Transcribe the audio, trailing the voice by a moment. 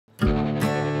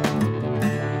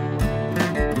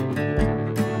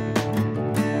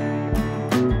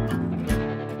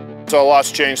So a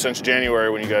lot's changed since January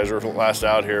when you guys were last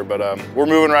out here, but we're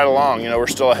moving right along. You know, we're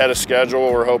still ahead of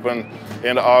schedule. We're hoping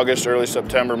into August, early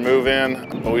September move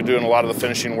in. But we're doing a lot of the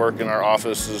finishing work in our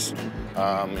offices,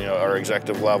 you know, our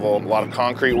executive level. A lot of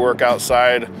concrete work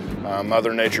outside.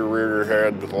 Mother Nature reared her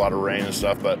head with a lot of rain and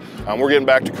stuff, but we're getting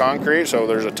back to concrete, so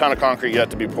there's a ton of concrete yet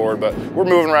to be poured, but we're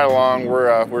moving right along.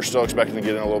 We're still expecting to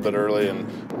get in a little bit early, and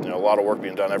you know, a lot of work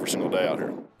being done every single day out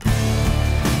here.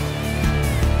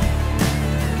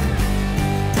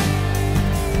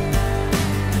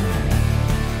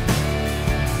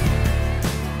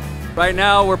 Right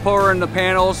now we're pouring the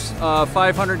panels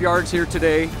 500 yards here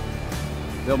today.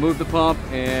 They'll move the pump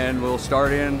and we'll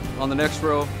start in on the next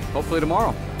row hopefully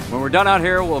tomorrow. When we're done out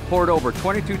here, we'll have poured over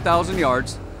 22,000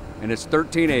 yards and it's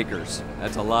 13 acres.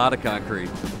 That's a lot of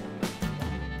concrete.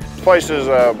 This place is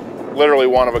literally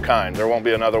one of a kind. There won't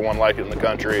be another one like it in the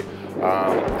country.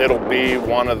 It'll be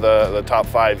one of the top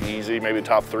 5 easy, maybe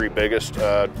top 3 biggest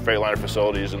Freightliner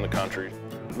facilities in the country.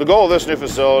 The goal of this new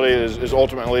facility is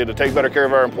ultimately to take better care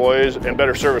of our employees and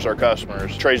better service our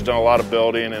customers. Trey's done a lot of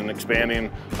building and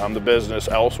expanding the business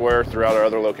elsewhere throughout our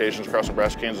other locations across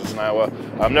Nebraska, Kansas, and Iowa.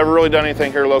 I've never really done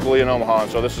anything here locally in Omaha,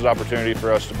 and so this is an opportunity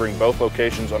for us to bring both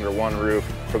locations under one roof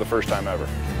for the first time ever.